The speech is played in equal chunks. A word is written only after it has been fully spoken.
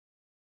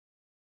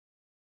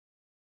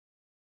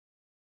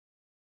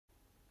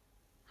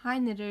Hi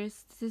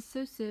knitters, this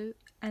is Sosu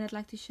and I'd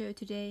like to show you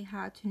today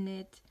how to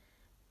knit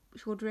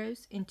short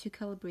rows in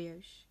 2-color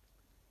brioche.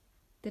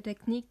 The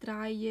technique that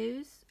I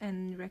use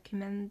and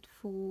recommend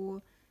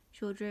for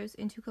short rows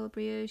in 2-color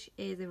brioche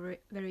is a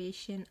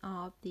variation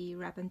of the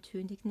wrap and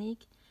turn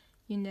technique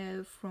you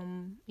may know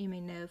from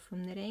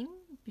knitting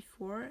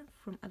before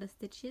from other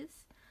stitches.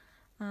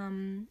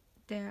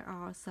 There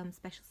are some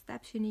special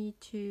steps you need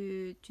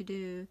to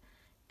do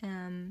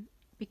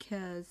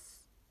because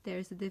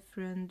there's a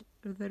different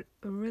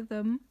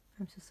rhythm,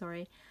 I'm so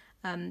sorry,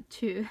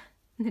 to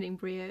knitting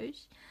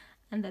brioche,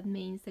 and that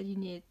means that you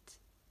knit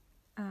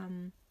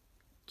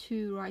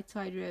 2 right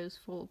side rows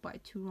followed by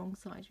 2 wrong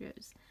side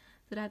rows,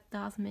 so that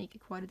does make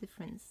quite a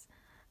difference.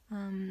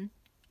 And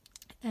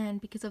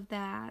because of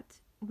that,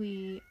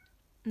 we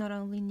not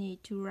only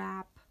need to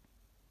wrap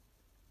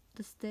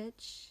the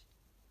stitch,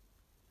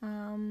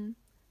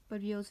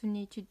 but we also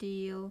need to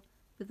deal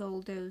with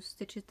all those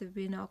stitches that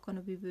we're not going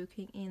to be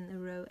working in a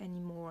row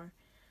anymore,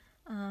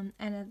 and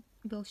I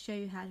will show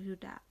you how to do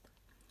that.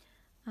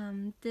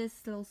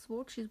 This little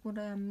swatch is what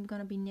I'm going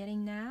to be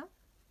knitting now.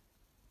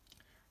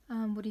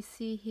 What you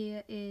see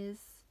here is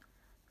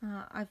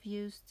I've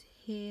used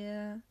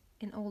here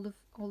in all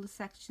the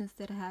sections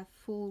that have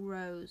full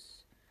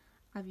rows,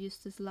 I've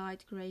used this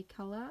light grey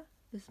color,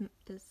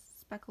 this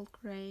speckled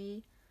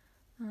grey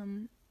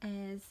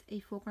as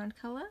a foreground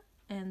color,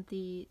 and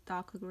the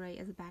darker grey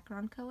as a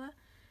background color.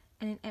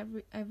 And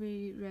in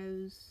every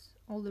rows,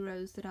 all the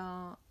rows that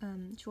are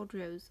short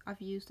rows, I've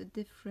used a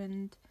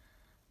different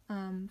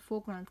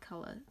foreground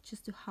color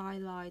just to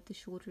highlight the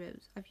short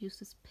rows. I've used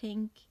this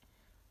pink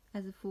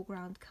as a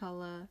foreground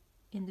color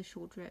in the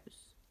short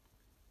rows.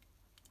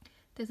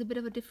 There's a bit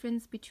of a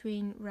difference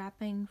between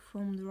wrapping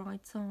from the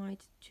right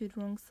side to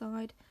the wrong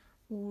side,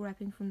 or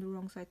wrapping from the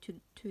wrong side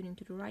to turning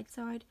to the right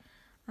side.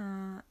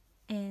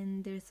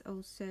 And there's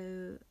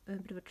also a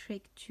bit of a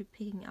trick to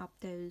picking up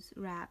those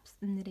wraps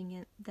and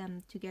knitting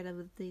them together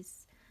with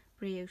these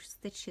brioche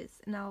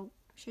stitches. And I'll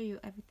show you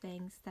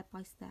everything step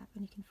by step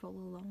and you can follow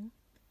along.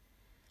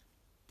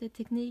 The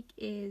technique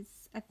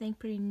is, I think,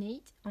 pretty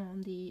neat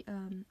on the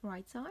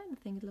right side. I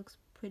think it looks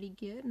pretty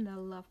good and I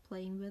love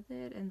playing with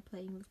it and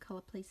playing with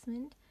color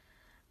placement.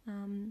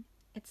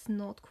 It's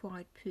not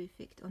quite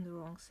perfect on the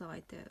wrong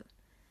side though.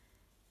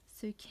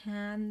 So you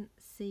can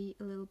see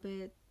a little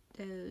bit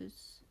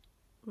those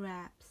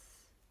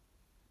wraps.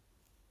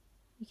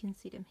 You can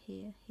see them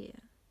here.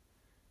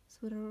 So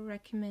what I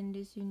recommend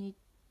is you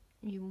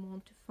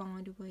want to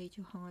find a way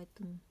to hide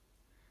them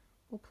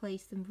or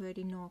place them where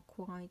they're not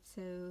quite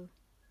so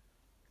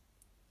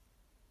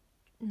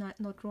not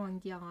drawing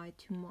the eye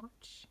too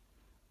much.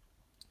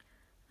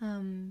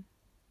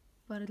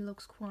 But it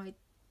looks quite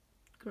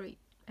great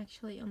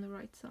actually on the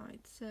right side.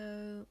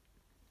 So,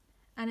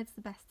 and it's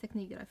the best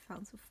technique that I've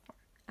found so far.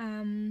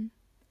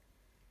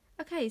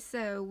 Okay,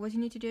 so what you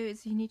need to do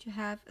is you need to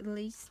have at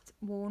least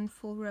 1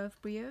 full row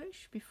of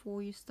brioche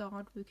before you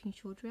start working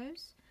short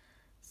rows.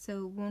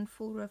 So 1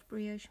 full row of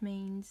brioche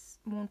means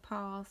 1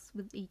 pass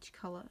with each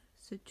color,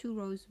 so 2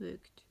 rows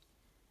worked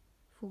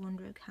for 1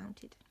 row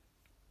counted.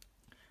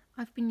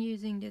 I've been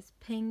using this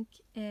pink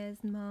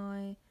as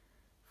my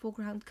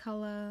foreground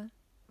color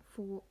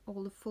for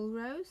all the full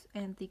rows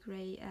and the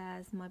grey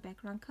as my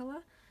background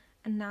color,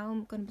 and now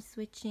I'm going to be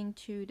switching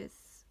to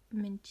this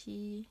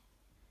minty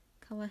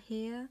color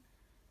here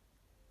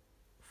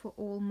for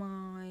all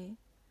my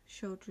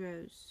short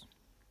rows.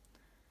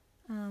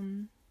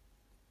 I'm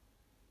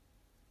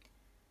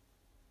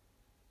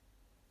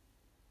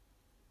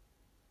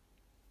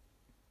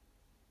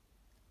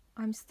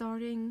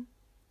starting,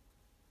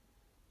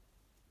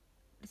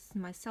 this is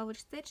my selvage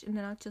stitch, and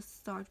then I'll just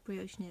start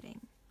brioche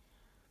knitting.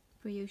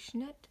 Brioche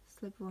knit,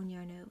 slip 1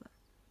 yarn over.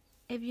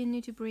 If you're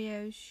new to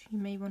brioche, you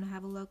may want to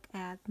have a look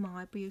at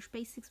my Brioche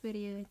Basix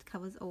video. It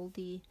covers all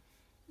the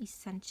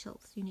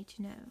essentials you need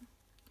to know.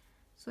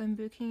 So I'm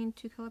working in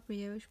 2-color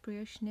brioche,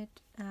 brioche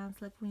knit and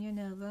slip 1 yarn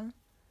over,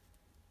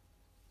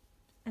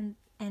 and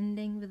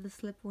ending with the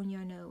slip 1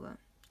 yarn over.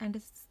 And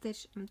this is the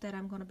stitch that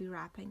I'm going to be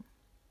wrapping.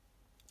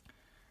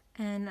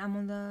 And I'm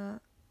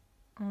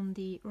on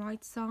the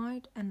right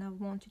side and I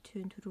want to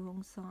turn to the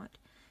wrong side.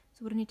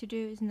 So what I need to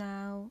do is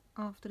now,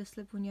 after the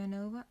slip 1 yarn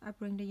over, I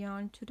bring the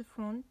yarn to the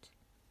front,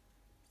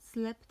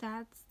 slip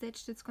that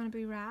stitch that's going to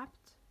be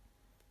wrapped,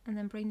 and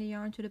then bring the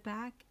yarn to the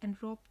back and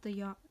drop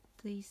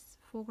this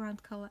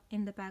foreground color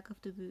in the back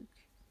of the book.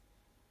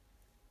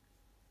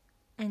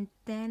 And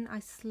then I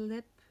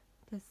slip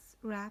this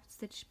wrapped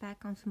stitch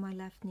back onto my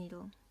left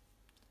needle.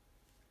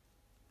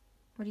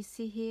 What you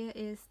see here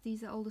is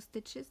these are all the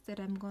stitches that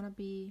I'm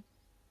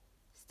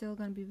still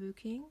gonna be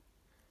working,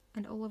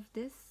 and all of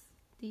these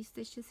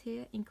stitches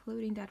here,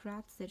 including that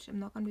wrapped stitch, I'm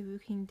not gonna be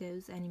working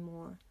those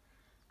anymore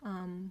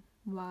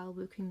while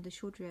working the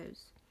short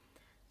rows.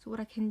 So what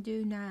I can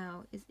do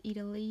now is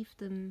either leave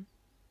them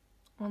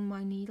on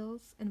my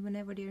needles, and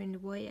whenever they're in the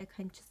way I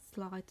can just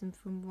slide them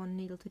from one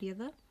needle to the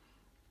other,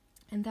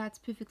 and that's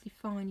perfectly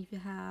fine if you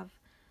have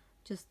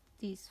just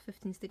these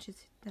 15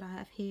 stitches that I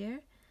have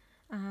here.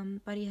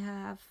 but you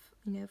have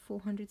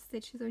 400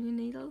 stitches on your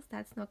needles.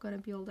 That's not going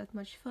to be all that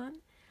much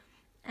fun.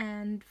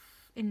 And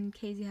in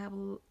case you have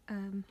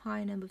a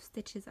high number of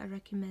stitches, I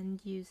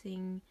recommend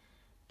using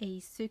a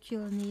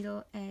circular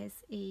needle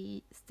as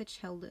a stitch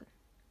holder.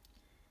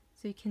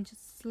 So you can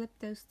just slip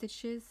those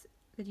stitches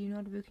that you're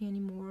not working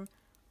anymore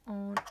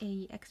on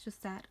a extra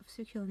set of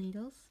circular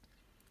needles,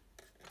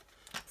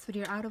 so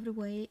they're out of the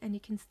way and you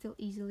can still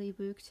easily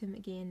work them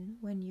again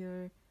when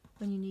you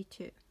need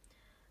to.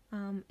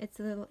 It's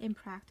a little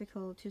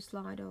impractical to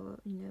slide or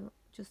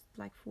just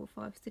like 4 or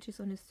 5 stitches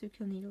on a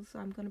circular needle, so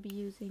I'm going to be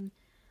using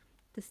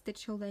the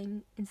stitch holder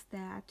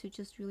instead to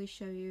just really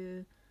show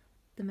you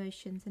the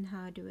motions and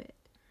how I do it.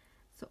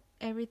 So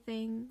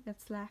everything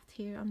that's left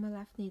here on my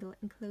left needle,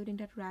 including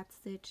that rat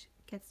stitch,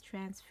 gets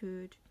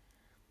transferred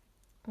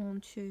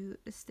onto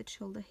the stitch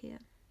holder here.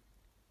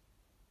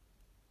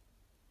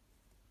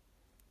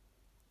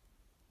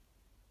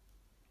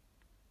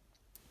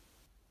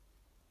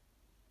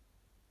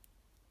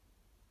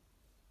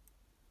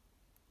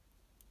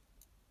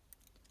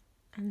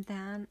 And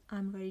then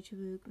I'm ready to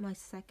work my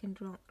second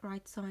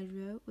right side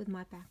row with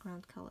my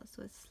background color.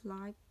 So I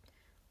slide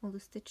all the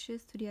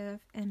stitches to the other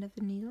end of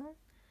the needle,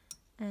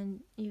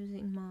 and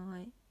using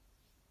my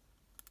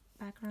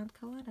background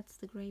color, that's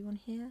the grey one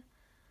here,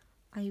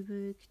 I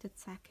work the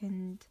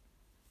second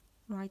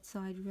right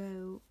side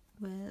row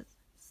with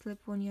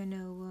slip-on yarn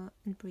over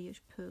and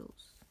brioche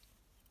pearls.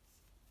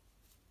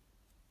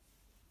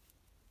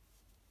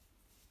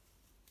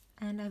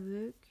 And I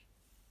work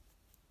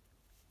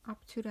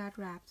up to that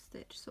wrap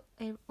stitch. So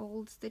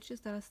all the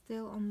stitches that are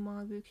still on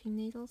my working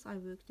needles, I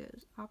work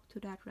those up to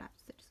that wrap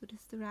stitch. So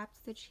this is the wrap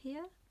stitch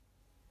here.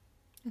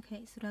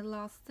 Okay, so that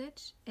last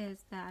stitch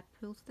is that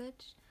purl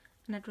stitch,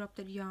 and I drop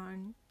that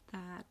yarn,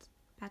 that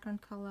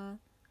background color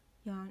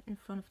yarn, in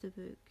front of the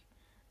work.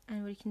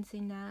 And what you can see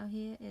now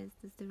here is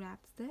this the wrap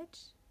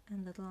stitch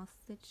and the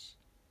last stitch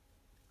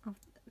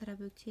that I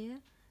worked here.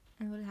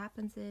 And what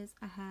happens is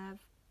I have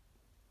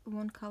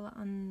one color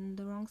on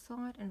the wrong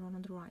side and one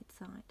on the right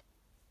side.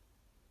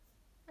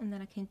 And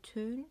then I can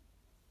turn,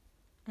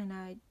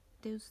 and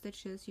those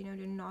stitches, they're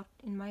not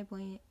in my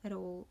way at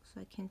all, so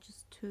I can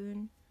just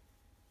turn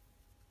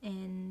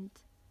and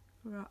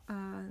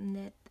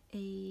knit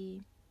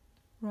a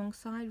wrong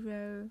side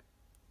row,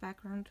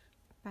 background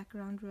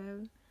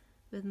row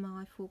with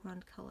my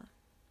foreground color.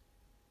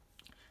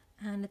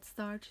 And it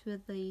starts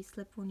with the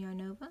slip-on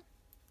yarn over,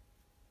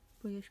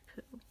 brioche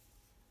pearl.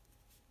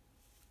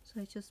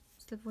 So I just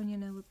slip-on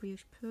yarn over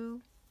brioche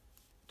pearl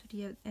to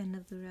the end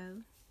of the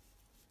row.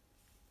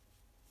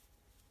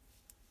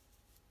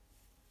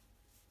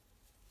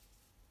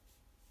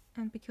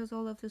 And because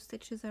all of the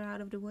stitches are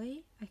out of the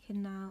way, I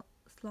can now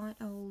slide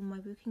all my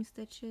working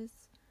stitches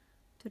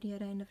to the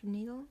other end of the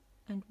needle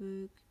and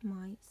work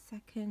my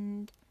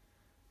second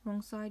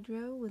wrong side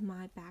row with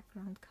my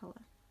background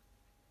color.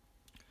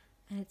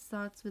 And it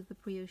starts with the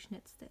brioche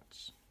knit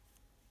stitch.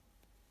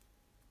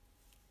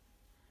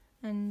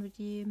 And what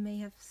you may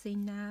have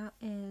seen now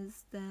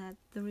is that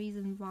the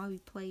reason why we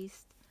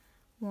placed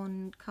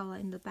one color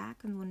in the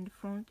back and one in the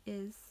front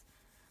is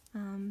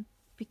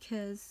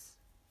because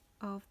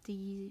of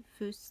the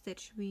first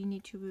stitch we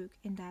need to work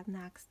in that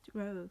next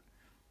row,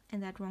 in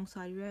that wrong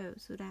side row,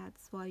 so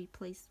that's why we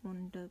placed one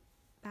in the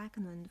back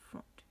and one in the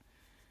front.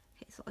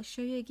 Okay, so I'll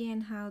show you again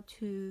how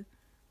to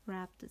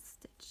wrap this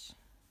stitch.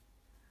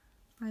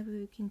 I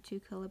work in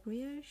 2 color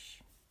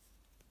brioche,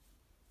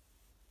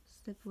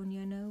 slip one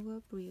yarn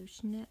over,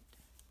 brioche knit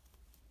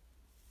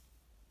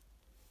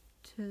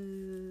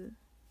to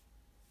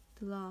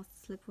the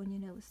last slip one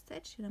yarn over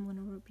stitch, and I'm going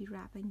to be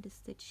wrapping the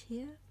stitch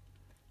here.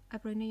 I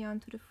bring the yarn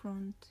to the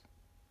front,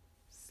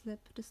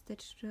 slip the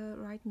stitch to the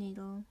right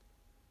needle,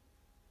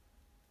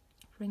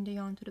 bring the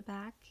yarn to the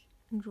back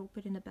and drop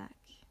it in the back.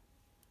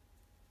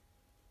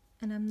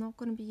 And I'm not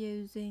going to be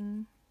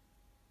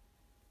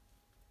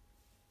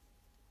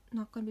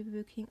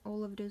working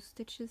all of those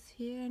stitches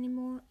here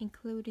anymore,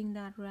 including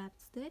that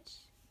wrapped stitch.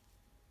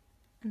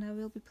 And I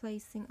will be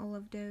placing all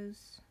of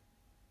those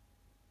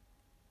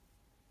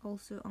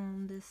also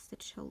on this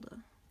stitch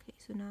holder. Okay,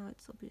 so now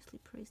it's obviously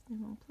placed in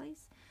the wrong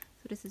place.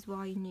 So this is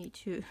why you need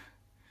to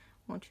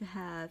want to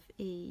have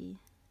a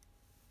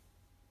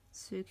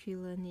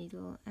circular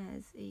needle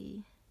as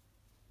a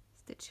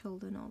stitch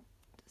holder, not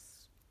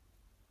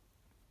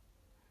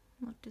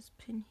this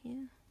pin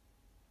here.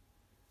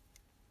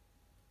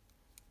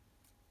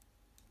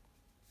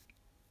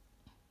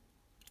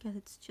 Because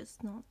it's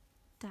just not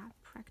that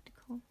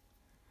practical.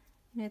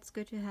 And it's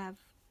good to have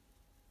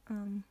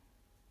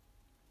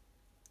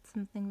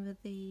something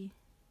with the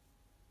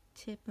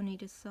tip on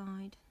either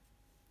side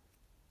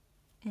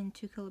and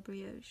 2 color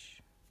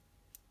brioche.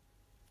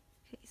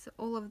 Okay, so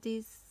all of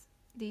these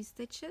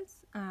stitches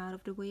are out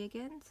of the way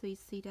again. So you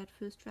see that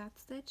first wrap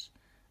stitch,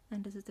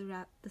 and this is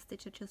the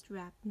stitch I just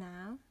wrapped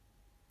now.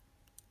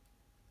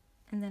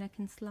 And then I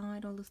can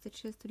slide all the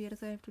stitches to the other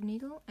side of the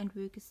needle and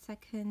work a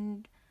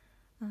second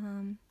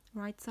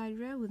right side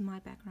row with my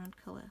background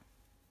color.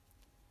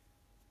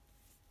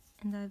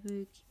 And I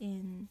work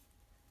in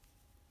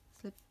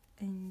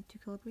in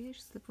 2-color brioche,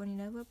 slip one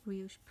yarn over,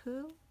 brioche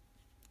purl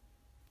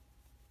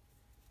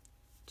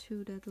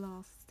to that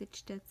last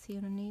stitch that's here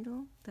on the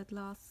needle. That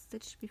last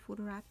stitch before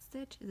the wrap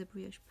stitch is a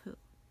brioche purl,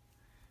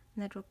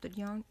 and I drop the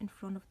yarn in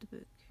front of the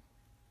book.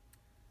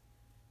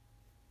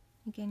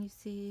 Again, you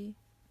see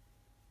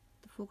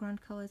the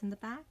foreground color is in the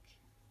back,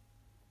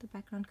 the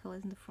background color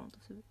is in the front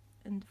of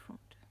the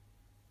front.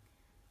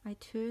 I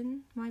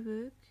turn my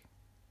book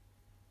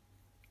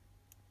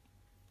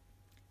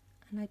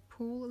and I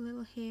pull a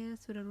little here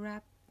so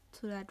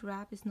that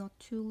wrap is not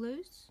too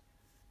loose.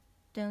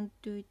 Don't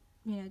do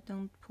it,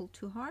 don't pull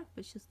too hard,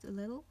 but just a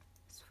little,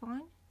 it's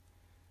fine.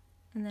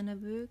 And then I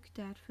work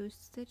that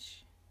first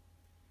stitch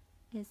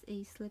as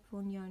a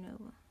slip-on yarn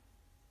over,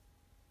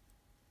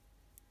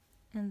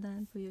 and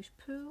then brioche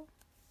purl,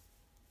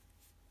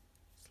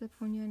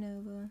 slip-on yarn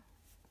over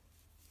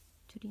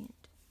to the end.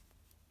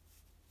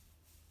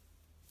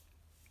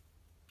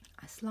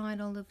 I slide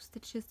all the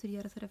stitches to the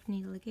other side of the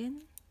needle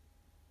again,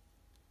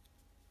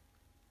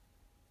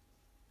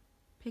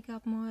 pick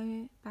up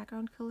my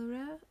background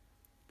color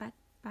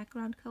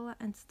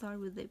and start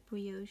with the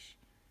brioche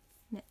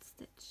knit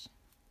stitch.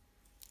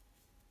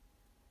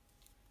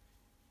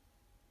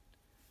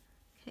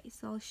 Okay,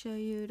 so I'll show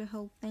you the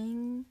whole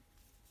thing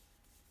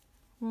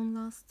one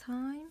last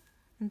time,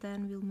 and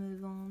then we'll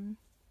move on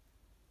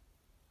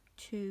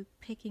to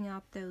picking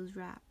up those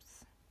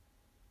wraps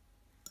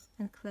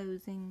and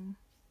closing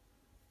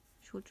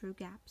short row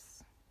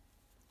gaps.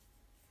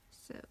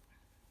 So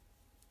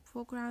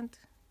foreground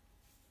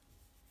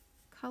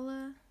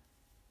color,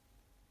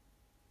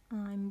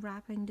 I'm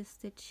wrapping the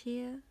stitch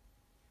here,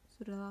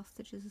 so the last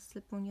stitch is a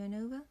slip-on yarn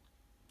over,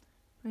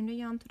 bring the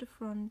yarn to the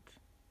front,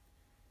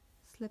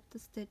 slip the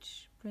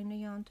stitch, bring the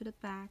yarn to the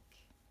back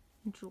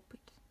and drop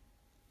it.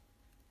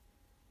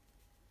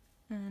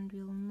 And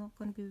we're not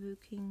going to be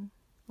working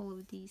all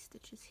of these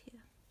stitches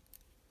here.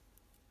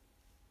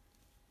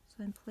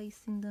 So I'm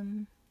placing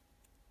them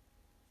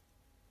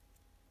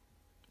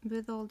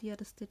with all the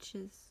other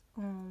stitches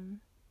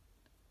on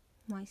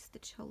my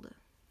stitch holder.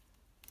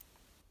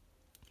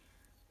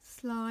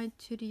 Slide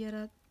to the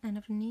other end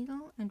of the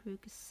needle and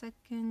work a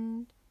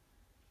second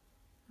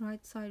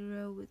right side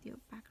row with your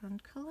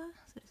background color.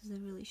 So this is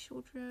a really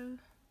short row,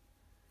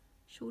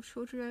 short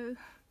row,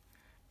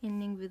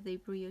 ending with a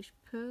brioche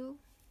purl.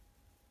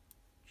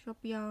 Drop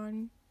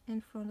yarn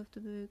in front of the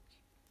book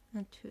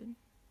and turn.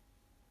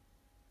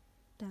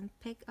 Then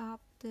pick up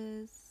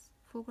this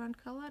foreground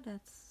color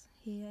that's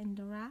here in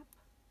the wrap,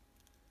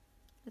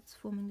 that's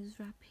forming this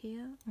wrap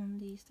here on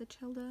the stitch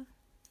holder,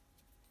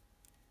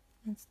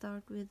 and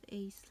start with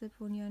a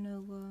slip-on yarn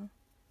over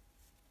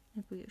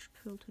and brioche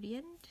purl to the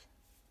end.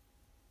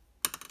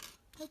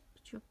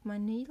 Drop my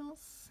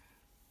needles,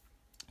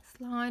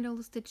 slide all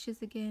the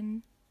stitches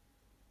again,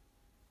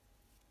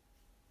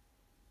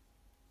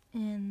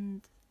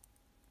 and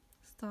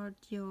start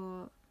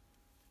your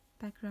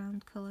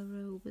background color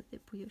row with the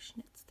brioche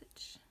knit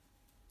stitch.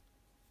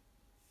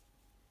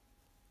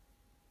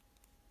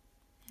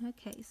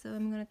 Okay, so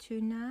I'm gonna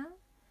turn now,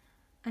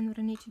 and what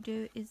I need to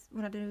do is,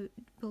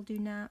 will do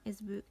now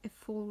is work a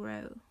full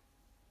row.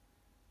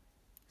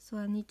 So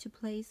I need to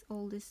place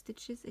all the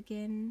stitches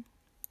again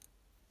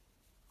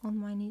on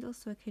my needle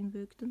so I can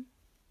work them.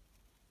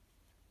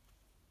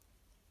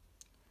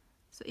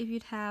 So if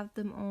you'd have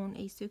them on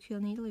a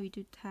circular needle, you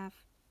could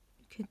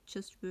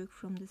just work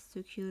from the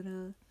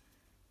circular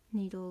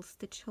needle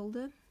stitch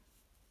holder,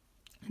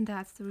 and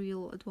that's the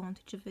real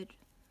advantage of it.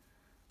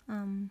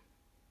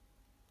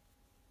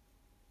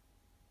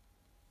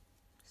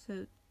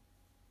 So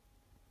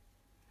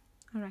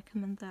I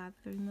recommend that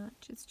very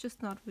much. It's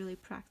just not really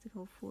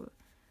practical for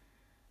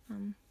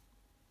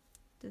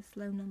this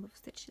low number of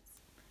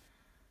stitches.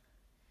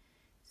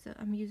 So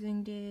I'm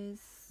using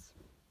this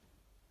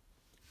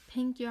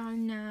pink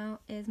yarn now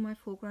as my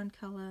foreground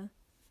color,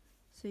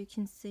 so you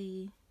can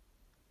see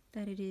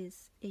that it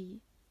is a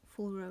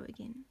full row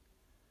again.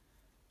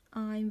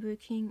 I'm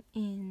working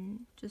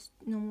in just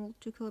normal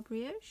 2-color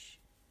brioche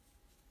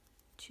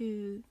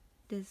to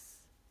this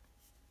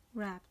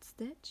wrapped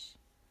stitch,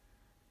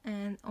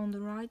 and on the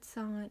right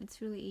side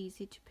it's really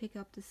easy to pick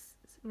up this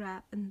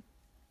wrap and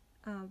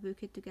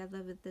work it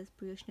together with this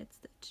brioche knit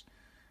stitch.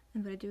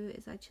 And what I do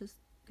is I just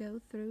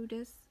go through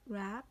this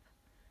wrap,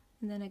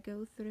 and then I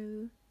go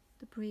through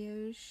the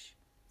brioche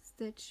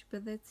stitch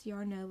with its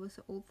yarn over,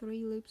 so all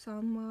 3 loops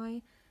on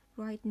my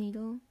right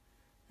needle,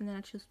 and then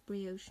I just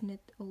brioche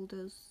knit all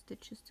those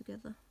stitches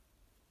together.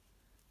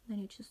 Then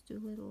you just do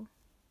a little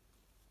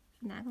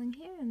finagling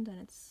here, and then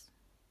it's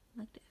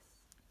like this.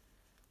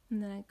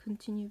 And then I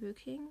continue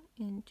working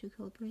in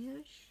 2-color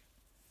brioche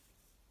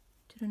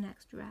to the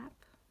next wrap,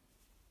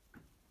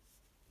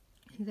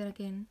 and then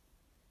again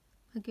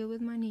I go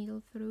with my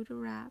needle through the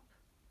wrap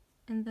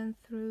and then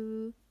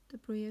through the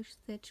brioche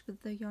stitch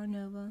with the yarn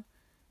over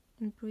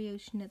and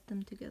brioche knit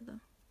them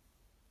together.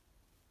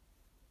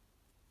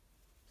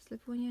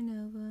 Slip one yarn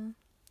over,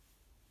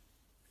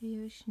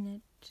 brioche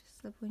knit,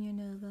 slip one yarn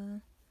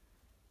over.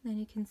 Then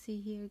you can see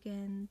here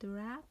again the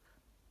wrap,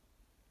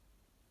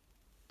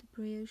 the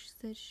brioche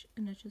stitch,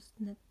 and I just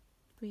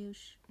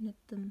brioche knit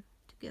them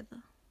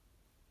together.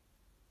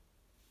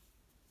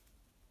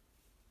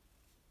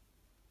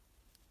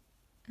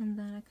 And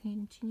then I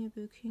continue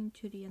working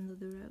to the end of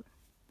the row.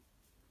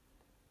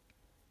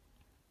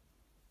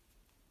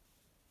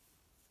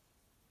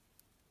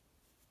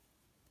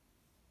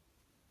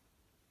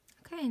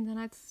 Okay, and then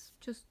that's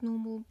just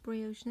normal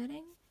brioche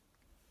knitting.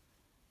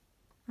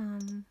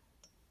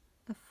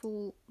 A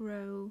full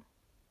row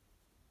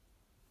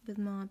with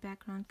my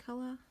background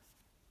color.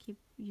 Keep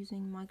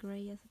using my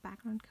grey as a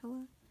background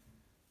color.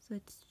 So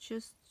it's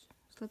just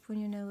slip on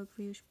your Nova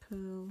brioche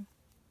purl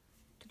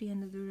to the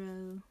end of the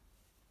row.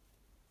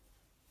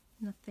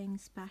 Nothing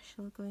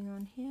special going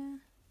on here.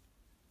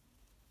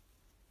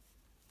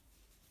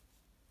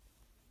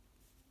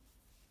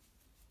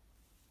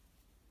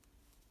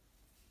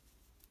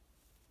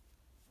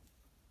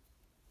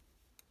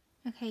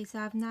 Okay, so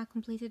I've now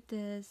completed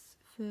this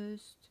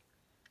first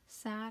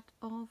set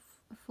of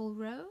a full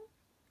row,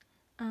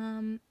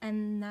 and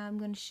now I'm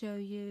going to show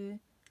you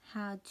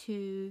how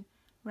to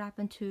wrap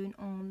and turn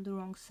on the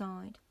wrong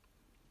side.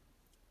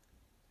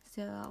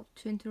 So I'll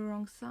turn to the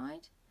wrong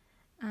side,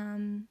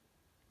 and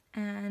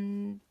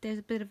there's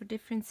a bit of a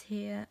difference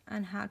here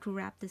on how to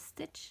wrap this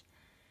stitch,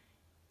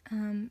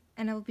 and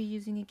I'll be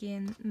using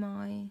again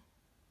my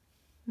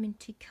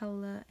minty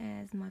color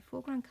as my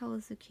foreground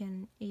color, so you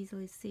can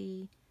easily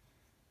see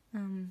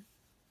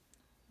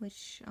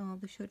which are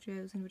the short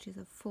rows and which is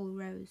a full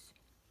rows.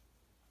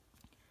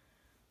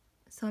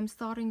 So I'm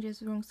starting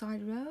just wrong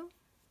side row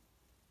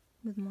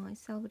with my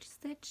selvage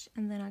stitch,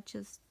 and then I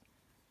just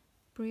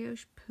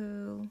brioche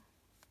purl,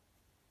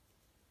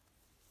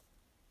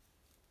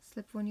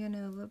 slip 1 yarn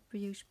over,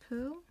 brioche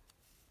purl,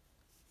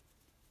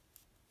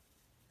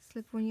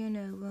 slip 1 yarn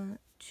over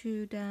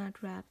to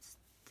that wrapped,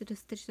 to the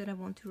stitch that I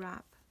want to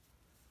wrap,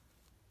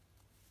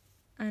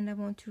 and I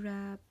want to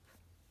wrap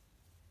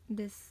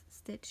this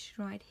stitch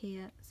right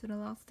here. So the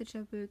last stitch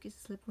I work is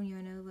slip 1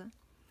 yarn over,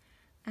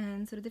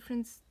 and so the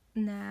difference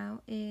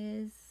now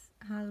is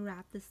how to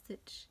wrap the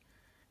stitch.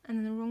 And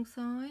on the wrong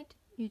side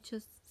you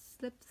just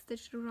slip the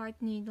stitch to the right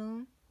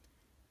needle,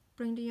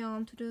 bring the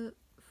yarn to the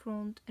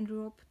front and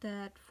drop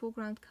that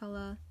foreground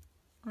color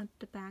on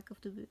the back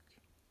of the book,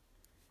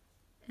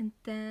 and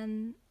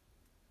then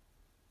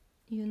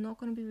you're not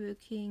going to be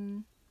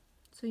working,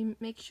 so you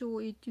make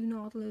sure you do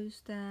not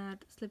lose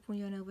that slip 1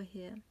 yarn over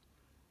here.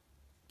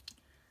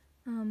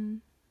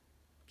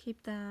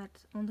 Keep that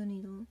on the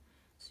needle,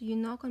 so you're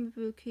not going to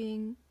be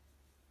working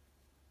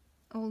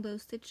all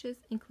those stitches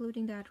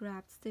including that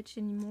wrapped stitch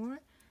anymore,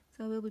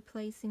 so I will be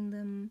placing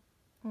them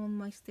on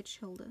my stitch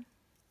holder.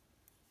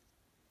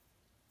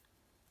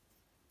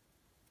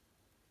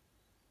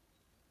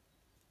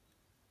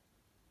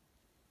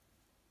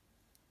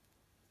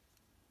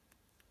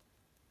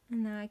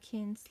 And now I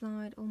can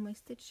slide all my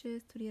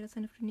stitches to the other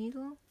side of the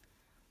needle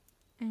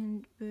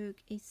and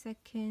work a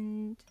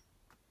second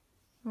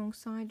wrong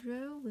side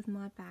row with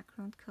my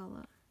background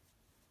color.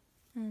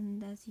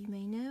 And as you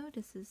may know,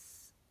 this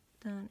is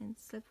done in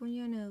slip 1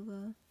 yarn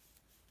over,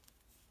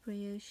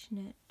 brioche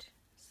knit,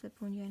 slip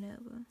 1 yarn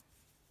over,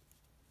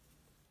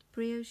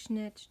 brioche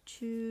knit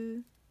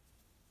to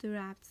the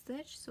wrapped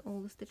stitch, so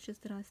all the stitches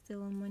that are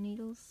still on my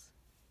needles,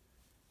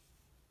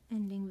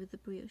 ending with the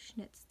brioche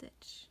knit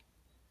stitch.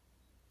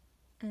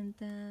 And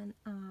then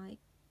I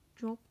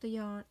drop the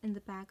yarn in the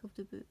back of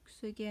the book.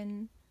 So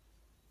again,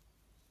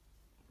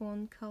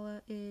 one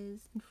color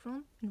is in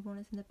front and one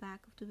is in the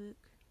back of the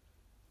book.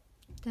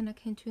 Then I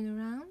can turn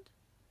around,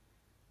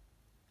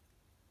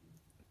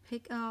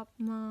 pick up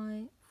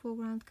my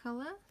foreground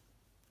color,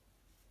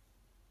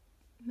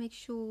 make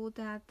sure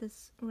that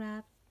this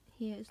wrap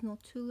here is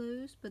not too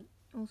loose but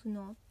also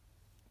not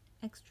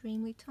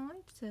extremely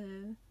tight,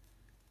 so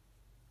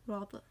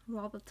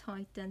rather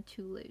tight than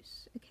too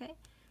loose. Okay,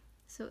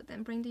 so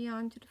then bring the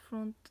yarn to the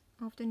front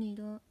of the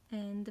needle,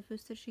 and the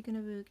first stitch you're gonna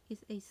work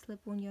is a slip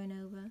 1 yarn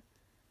over,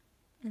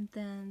 and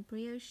then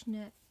brioche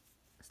knit,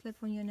 slip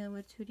 1 yarn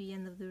over to the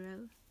end of the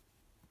row.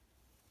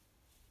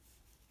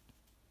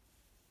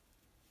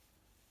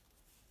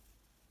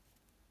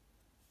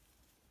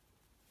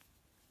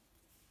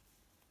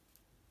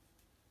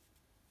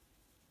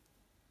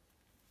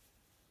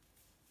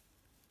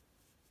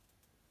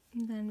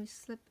 And then we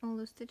slip all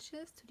those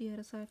stitches to the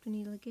other side of the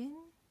needle again.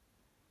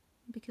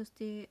 Because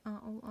they are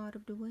all out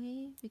of the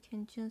way, we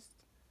can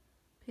just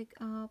pick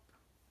up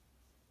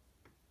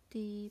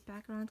the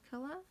background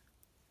color,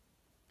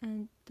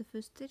 and the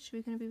first stitch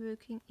we're going to be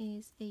working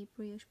is a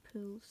brioche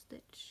purl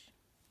stitch.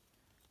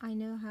 I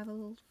know I have a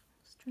little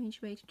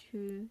strange way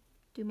to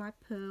do my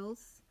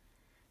pearls,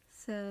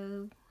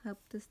 so hope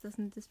this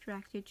doesn't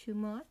distract you too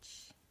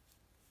much.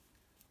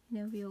 You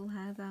know, we all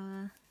have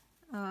our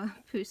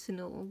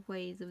personal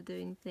ways of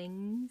doing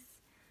things.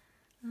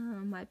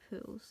 My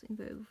pearls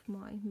involve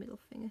my middle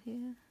finger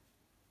here.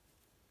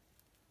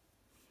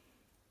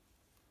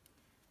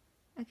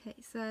 Okay,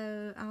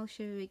 so I'll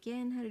show you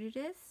again how to do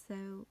this. So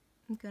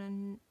I'm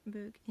gonna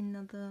work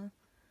another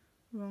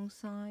wrong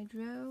side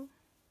row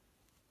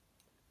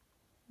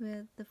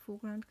with the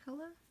foreground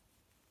color,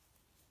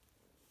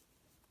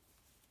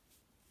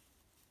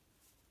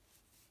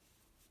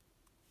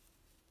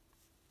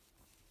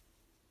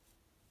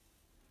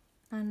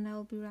 and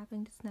I'll be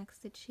wrapping this next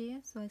stitch here.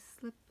 So I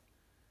slip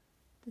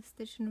the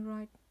stitch in the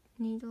right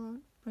needle,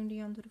 bring the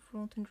yarn to the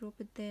front and drop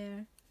it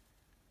there,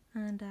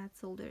 and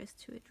that's all there is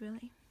to it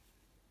really.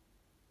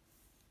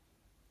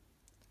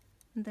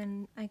 And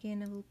then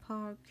again I will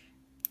park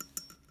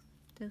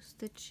those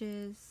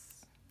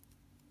stitches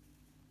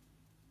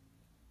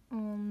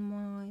on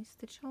my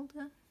stitch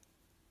holder,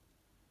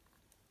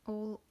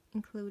 all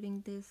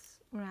including this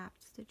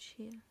wrapped stitch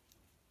here.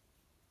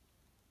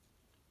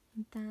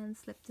 And then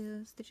slip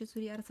the stitches to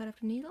the other side of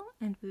the needle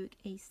and work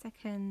a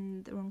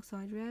second wrong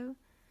side row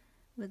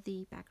with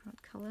the background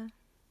color,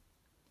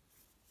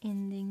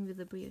 ending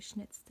with a brioche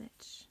knit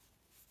stitch.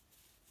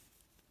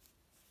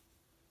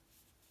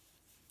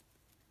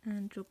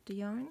 And drop the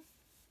yarn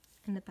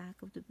in the back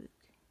of the book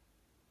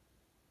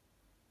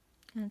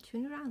and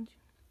turn around.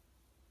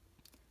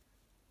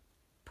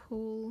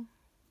 Pull,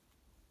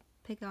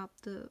 pick up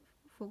the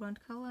foreground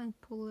color and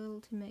pull a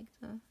little to make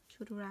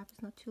sure the wrap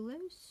is not too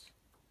loose,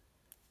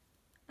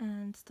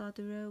 and start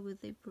the row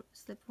with a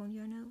slip-on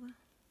yarn over.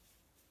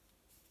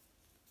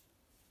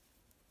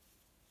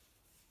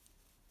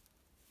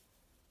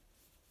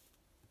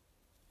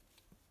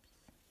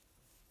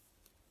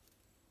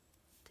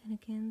 Then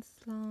again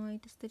slide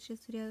the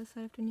stitches to the other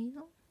side of the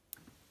needle,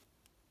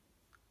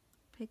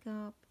 pick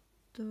up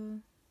the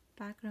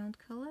background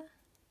color,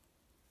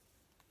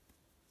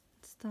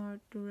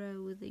 start the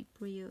row with a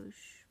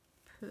brioche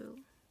purl,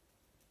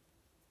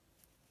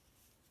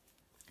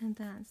 and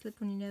then slip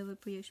on your over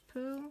brioche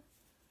purl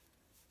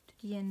to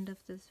the end of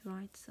this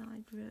right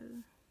side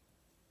row.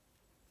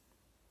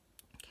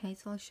 Okay,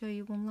 so I'll show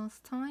you one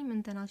last time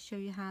and then I'll show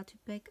you how to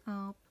pick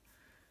up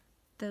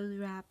those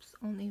wraps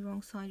on the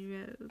wrong side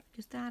row,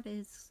 because that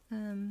is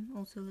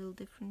also a little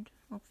different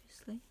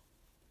obviously.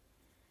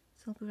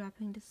 So I'll be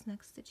wrapping this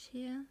next stitch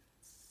here,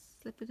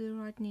 slip it to the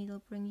right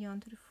needle, bring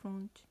yarn to the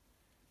front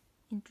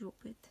and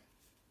drop it.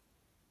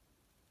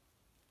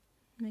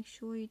 Make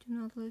sure you do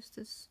not lose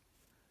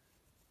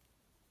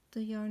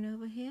the yarn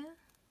over here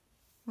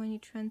when you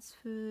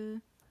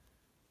transfer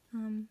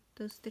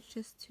those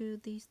stitches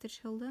to the stitch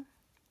holder.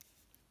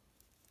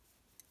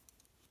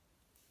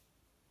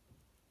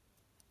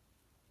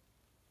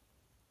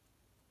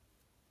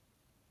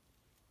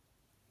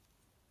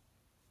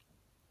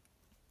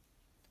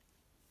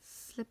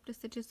 Slip the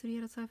stitches to the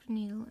other side of the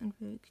needle and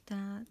work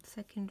that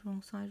second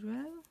wrong side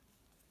row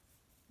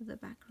with the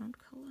background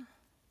color,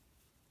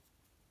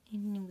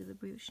 ending with a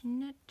brioche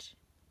knit,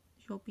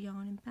 drop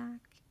yarn in back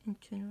and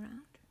turn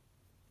around.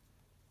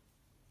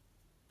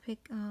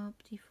 Pick up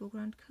the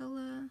foreground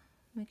color,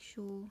 make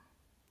sure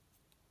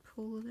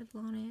pull a little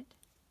on it,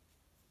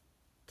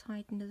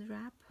 tighten the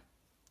wrap,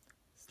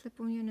 slip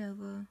on yarn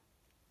over,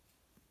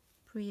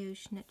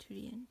 brioche knit to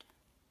the end.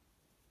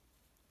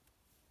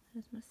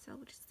 There's my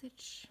selvage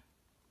stitch.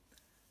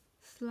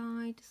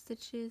 Slide the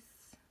stitches,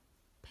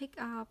 pick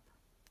up,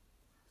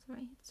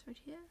 sorry, it's right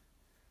here,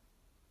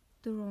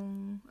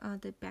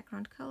 the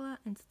background color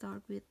and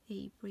start with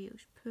a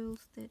brioche purl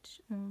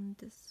stitch on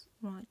this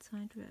right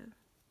side row.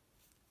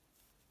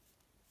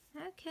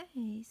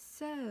 Okay,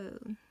 so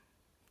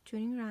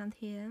turning around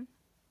here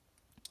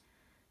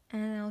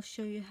and I'll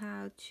show you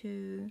how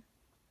to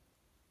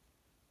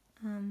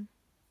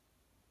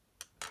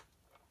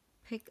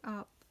pick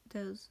up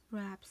those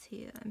wraps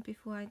here, and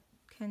before I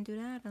can do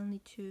that I'll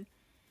need to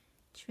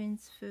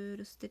transfer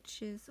the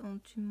stitches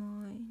onto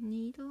my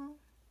needle.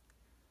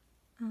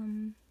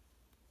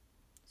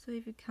 So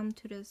if you come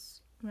to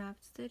this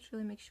wrapped stitch,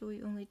 really make sure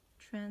you only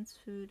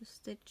transfer the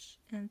stitch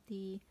and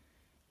the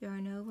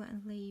yarn over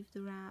and leave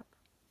the wrap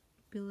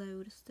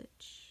below the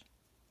stitch.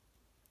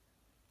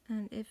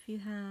 And if you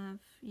have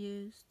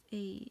used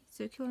a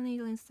circular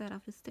needle instead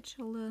of a stitch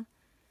holder,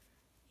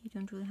 you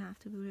don't really have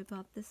to worry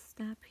about this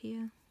step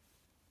here.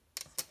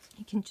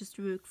 You can just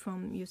work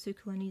from your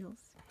circular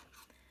needles.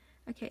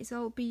 Okay, so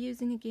I'll be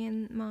using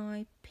again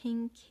my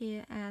pink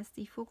here as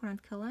the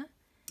foreground color,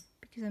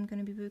 because I'm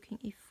going to be working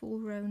a full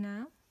row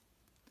now.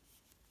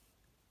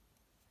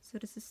 So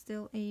this is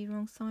still a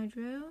wrong side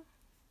row,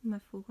 my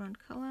foreground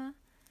color,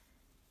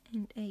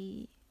 and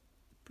a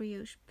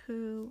brioche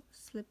purl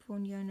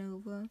slip-on yarn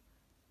over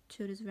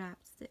to this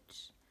wrapped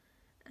stitch.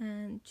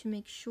 And to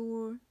make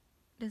sure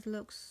this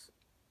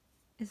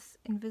is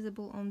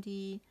invisible on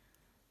the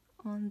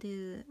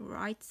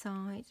right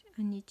side,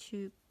 I need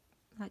to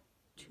like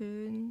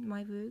turn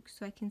my work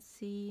so I can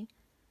see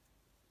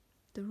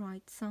the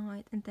right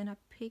side, and then I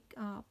pick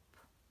up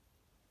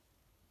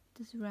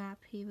this wrap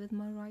here with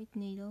my right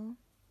needle,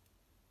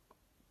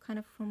 kind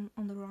of from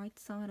on the right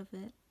side of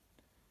it,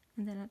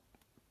 and then I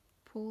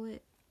pull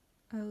it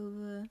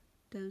over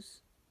the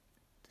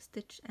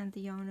stitch and the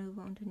yarn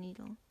over on the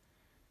needle,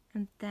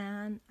 and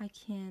then I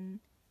can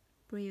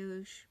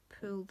brioche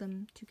purl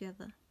them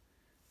together,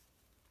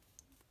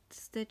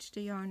 stitch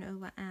the yarn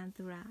over and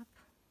the wrap.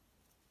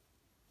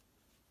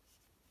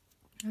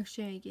 I'll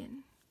show you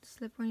again.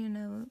 Slip on yarn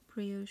over,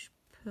 brioche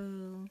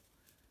purl,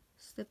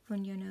 slip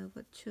on yarn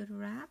over to the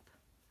wrap,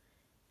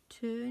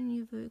 turn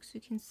your work so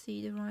you can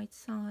see the right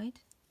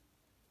side,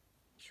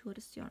 make sure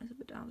this yarn is a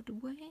bit out of the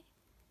way,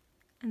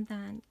 and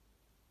then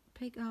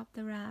pick up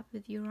the wrap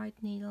with your right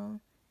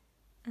needle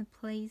and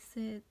place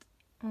it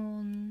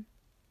on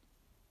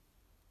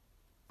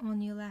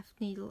your left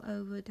needle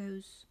over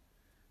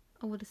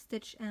the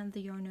stitch and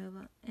the yarn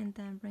over, and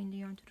then bring the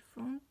yarn to the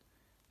front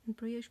and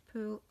brioche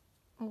pull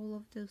all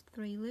of those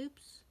 3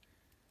 loops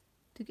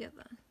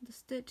together, the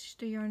stitch,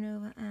 the yarn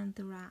over, and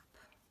the wrap.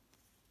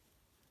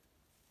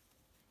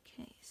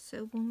 Okay,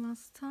 so one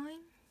last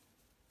time,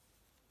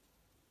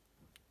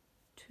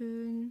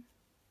 turn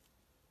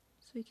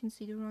so you can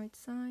see the right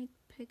side,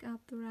 pick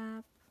up the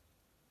wrap,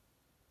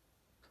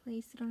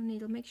 place it on the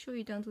needle. Make sure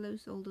you don't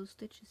lose all those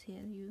stitches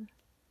here, you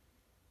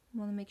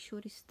want to make sure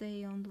they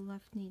stay on the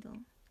left needle,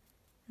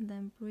 and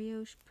then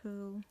brioche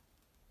pull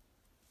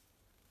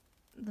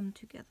them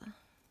together.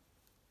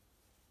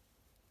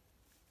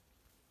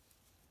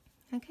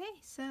 Okay,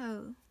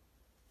 so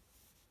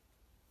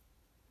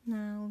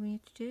now all we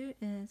need to do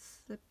is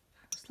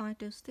slide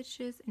those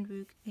stitches and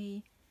work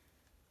a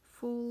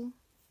full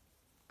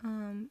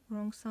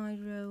wrong side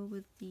row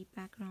with the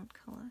background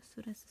color.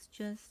 So this is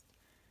just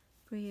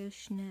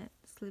brioche knit,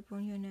 slip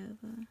on yarn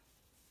over.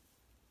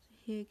 So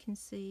here you can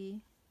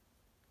see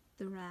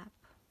the wrap,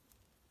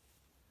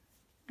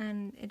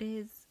 and it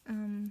is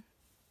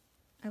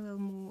a little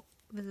more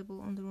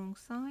visible on the wrong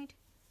side,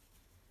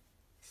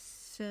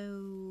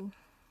 so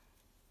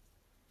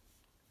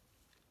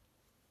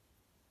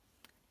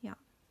yeah,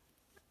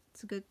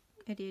 it's a good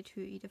idea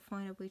to either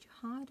find a way to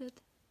hide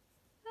it.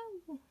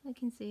 Oh, I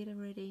can see it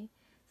already.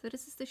 So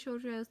this is the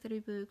short rows that we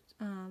booked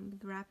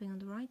with wrapping on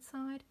the right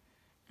side,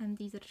 and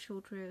these are the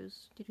short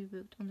rows that we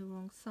booked on the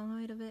wrong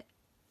side of it.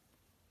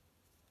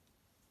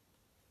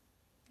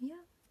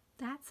 Yeah,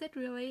 that's it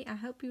really. I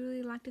hope you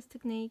really like this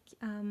technique.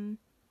 I'm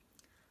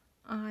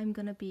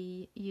gonna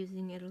be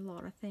using it a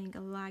lot. I think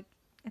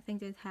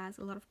it has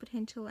a lot of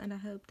potential, and I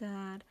hope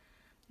that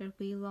there'll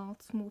be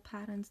lots more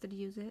patterns that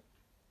use it.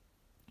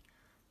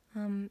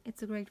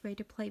 It's a great way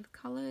to play with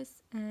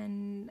colors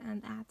and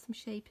add some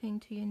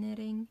shaping to your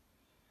knitting,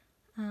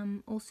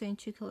 also in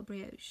 2-color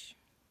brioche.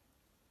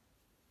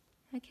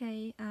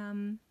 Okay,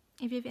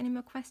 if you have any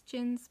more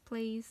questions,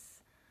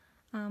 please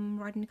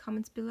write in the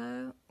comments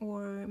below,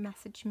 or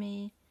message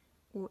me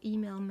or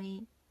email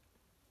me.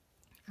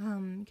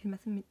 You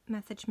can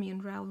message me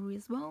on Ravelry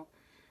as well,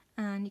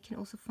 and you can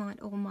also find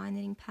all my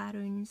knitting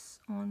patterns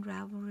on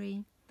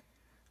Ravelry.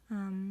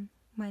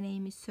 My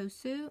name is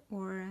Sosu,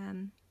 or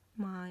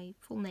my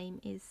full name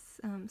is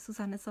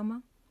Susanne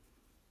Sommer.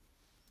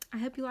 I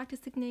hope you like this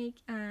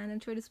technique and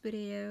enjoy this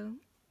video.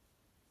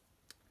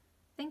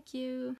 Thank you!